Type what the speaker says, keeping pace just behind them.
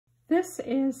This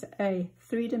is a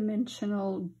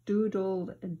three-dimensional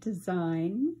doodle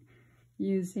design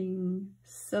using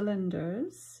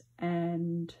cylinders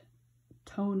and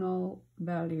tonal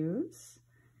values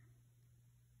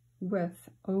with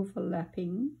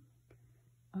overlapping.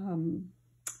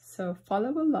 So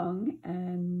follow along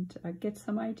and get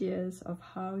some ideas of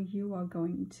how you are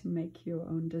going to make your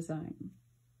own design.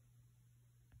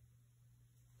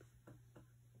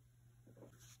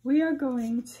 We are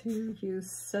going to use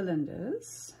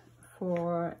cylinders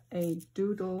for a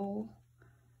doodle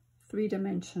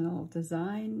three-dimensional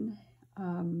design.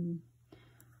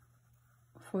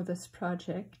 For this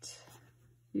project,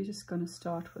 you're just going to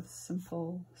start with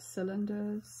simple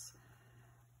cylinders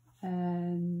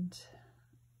and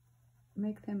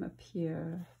make them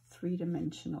appear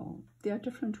three-dimensional. There are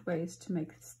different ways to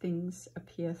make things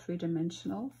appear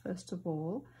three-dimensional. First of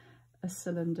all, a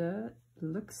cylinder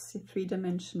looks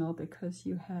three-dimensional because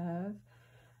you have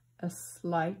a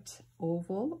slight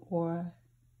oval, or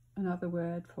another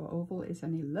word for oval is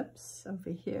an ellipse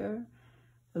over here.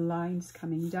 The lines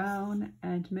coming down,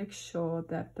 and make sure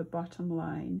that the bottom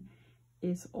line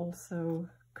is also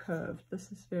curved.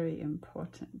 This is very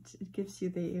important. It gives you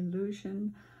the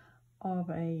illusion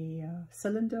of a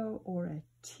cylinder or a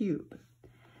tube.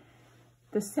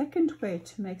 The second way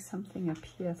to make something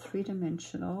appear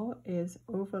three-dimensional is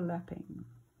overlapping.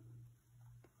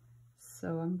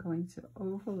 So I'm going to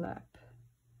overlap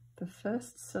the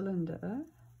first cylinder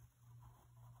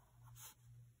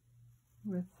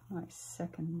with my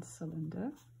second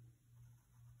cylinder.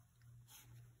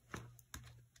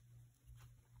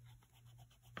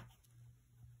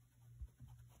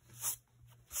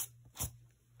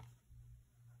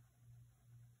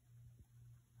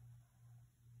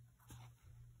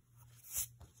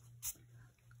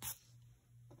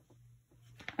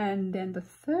 And then the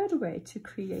third way to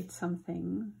create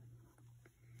something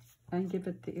and give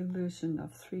it the illusion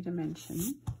of three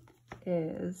dimension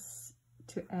is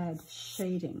to add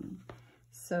shading.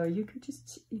 So you could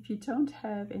just, if you don't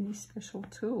have any special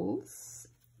tools,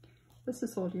 this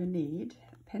is all you need: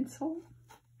 pencil,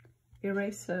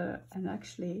 eraser, and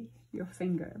actually your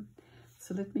finger.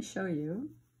 So let me show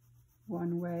you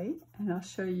one way, and I'll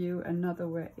show you another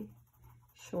way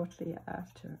shortly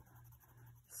after.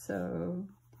 So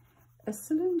a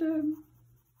cylinder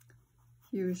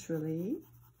usually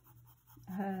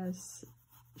has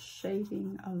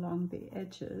shading along the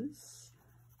edges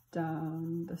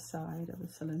down the side of the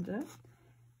cylinder.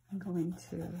 I'm going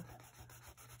to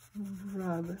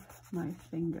rub my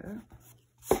finger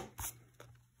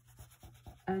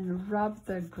and rub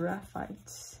the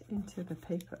graphite into the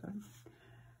paper.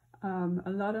 A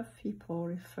lot of people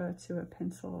refer to a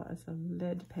pencil as a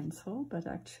lead pencil, but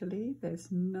actually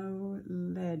there's no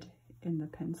lead in the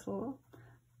pencil.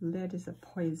 Lead is a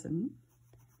poison,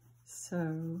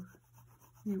 so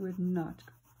you would not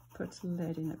put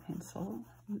lead in a pencil.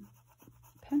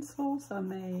 Pencils are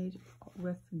made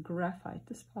with graphite.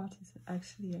 This part is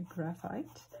actually a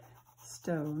graphite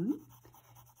stone,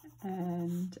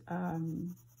 and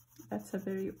that's a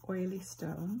very oily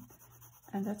stone,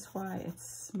 and that's why it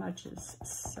smudges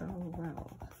so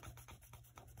well.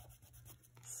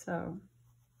 So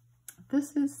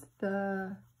this is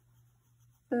the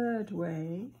third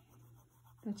way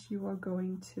that you are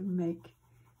going to make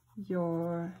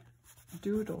your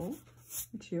doodle,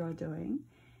 which you are doing,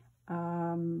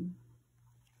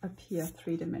 appear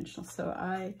three-dimensional. So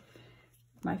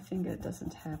my finger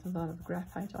doesn't have a lot of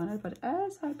graphite on it, but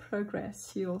as I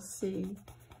progress, you'll see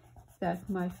that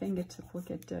my fingertip will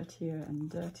get dirtier and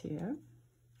dirtier.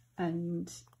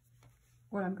 And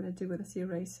what I'm going to do with this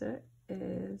eraser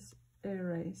is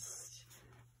erase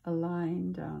a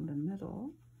line down the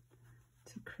middle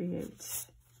to create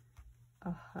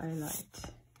a highlight.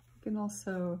 You can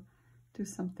also do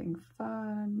something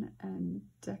fun and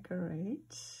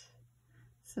decorate.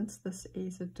 Since this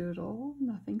is a doodle,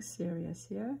 nothing serious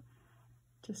here,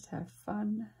 just have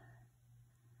fun.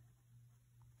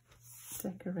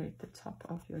 Decorate the top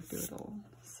of your doodle.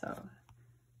 So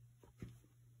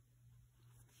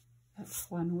that's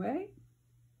one way.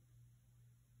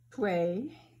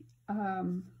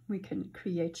 We can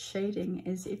create shading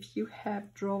is if you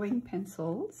have drawing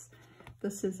pencils.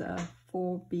 This is a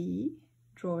 4B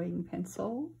drawing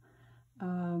pencil,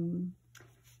 and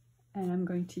I'm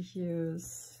going to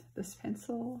use this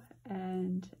pencil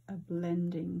and a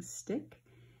blending stick.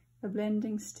 The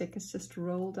blending stick is just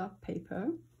rolled up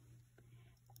paper,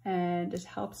 and it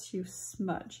helps you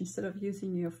smudge. Instead of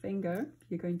using your finger,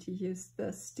 you're going to use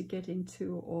this to get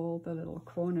into all the little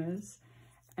corners,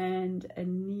 and a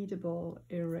kneadable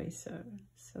eraser.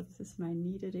 So this is my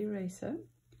kneaded eraser.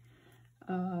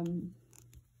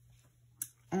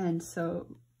 And so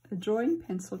a drawing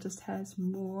pencil just has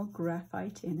more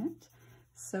graphite in it,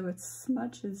 so it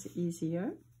smudges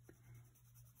easier.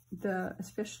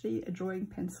 Especially a drawing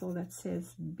pencil that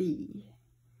says B.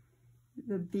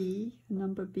 The B,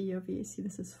 number B over here, see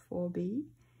this is 4B,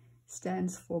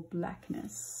 stands for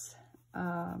blackness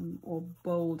or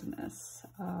boldness.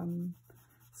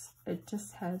 It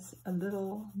just has a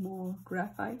little more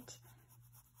graphite,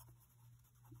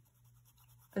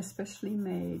 especially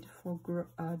made for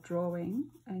drawing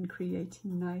and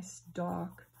creating nice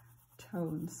dark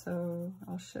tones. So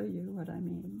I'll show you what I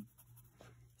mean.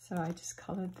 So I just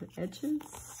colored the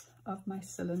edges of my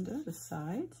cylinder, the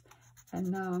sides,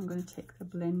 and now I'm going to take the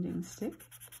blending stick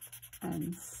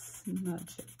and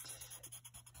smudge it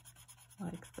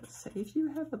like this. So if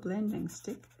you have a blending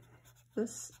stick,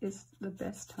 this is the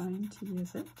best time to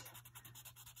use it.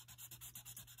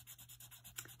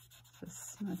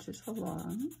 Just smudge it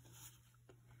along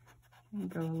and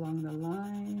go along the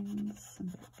lines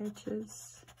and the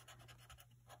edges.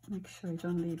 Make sure you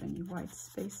don't leave any white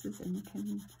spaces, and you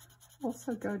can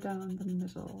also go down the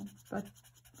middle, but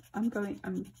I'm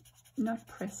not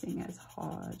pressing as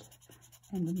hard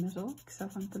in the middle because I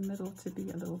want the middle to be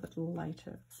a little bit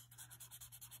lighter.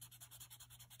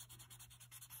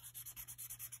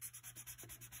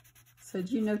 So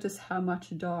do you notice how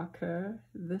much darker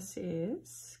this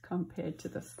is compared to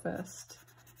the first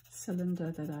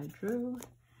cylinder that I drew?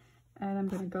 And I'm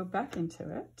going to go back into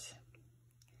it.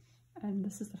 And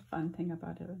this is the fun thing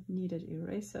about a kneaded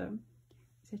eraser,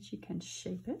 is that you can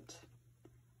shape it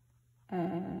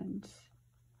and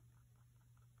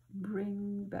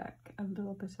bring back a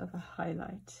little bit of a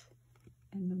highlight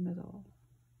in the middle.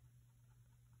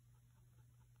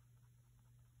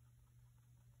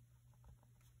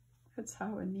 That's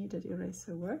how a kneaded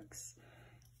eraser works.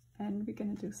 And we're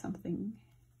going to do something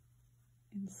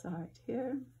inside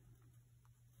here.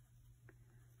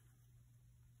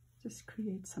 Just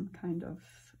create some kind of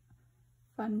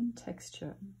fun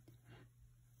texture.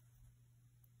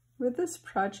 With this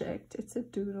project, it's a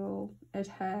doodle.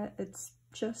 It's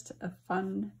just a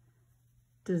fun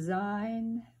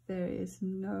design. There is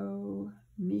no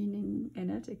meaning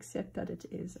in it except that it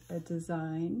is a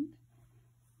design.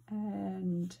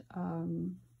 And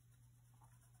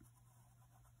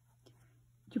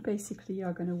you basically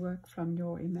are going to work from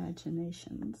your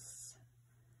imaginations.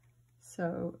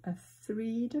 So a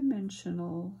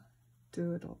three-dimensional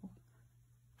doodle.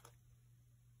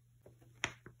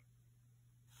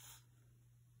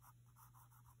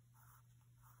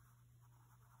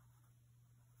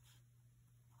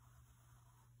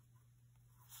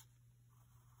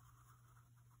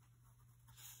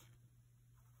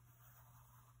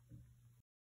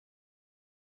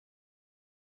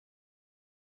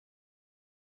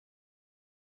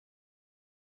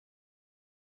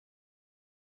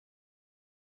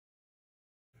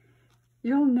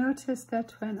 You'll notice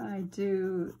that when I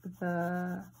do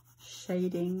the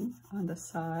shading on the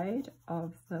side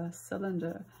of the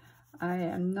cylinder, I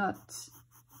am not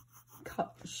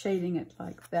shading it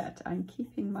like that. I'm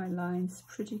keeping my lines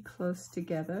pretty close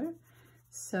together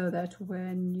so that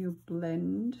when you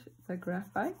blend the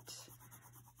graphite,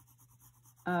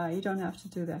 you don't have to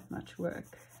do that much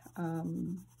work.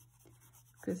 And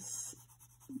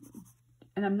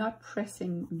I'm not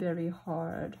pressing very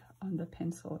hard on the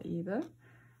pencil either,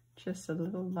 just a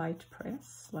little light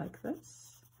press like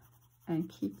this, and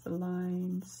keep the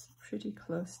lines pretty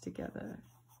close together,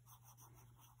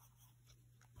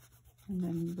 and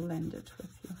then blend it with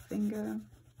your finger.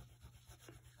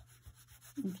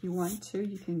 If you want to,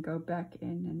 you can go back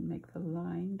in and make the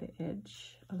line, the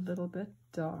edge, a little bit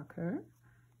darker,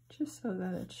 just so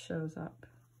that it shows up.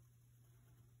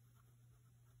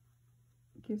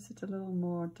 It gives it a little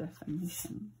more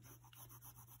definition.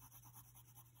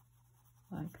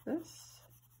 Like this,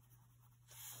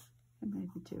 and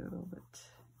maybe do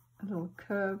a little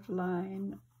curved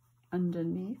line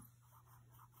underneath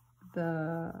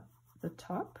the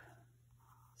top,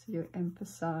 so you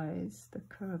emphasize the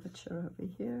curvature over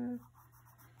here.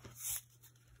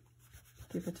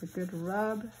 Give it a good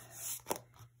rub.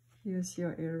 Use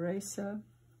your eraser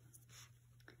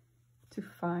to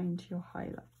find your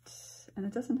highlight. And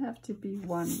it doesn't have to be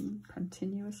one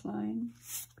continuous line.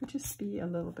 It could just be a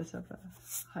little bit of a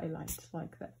highlight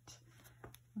like that.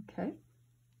 Okay.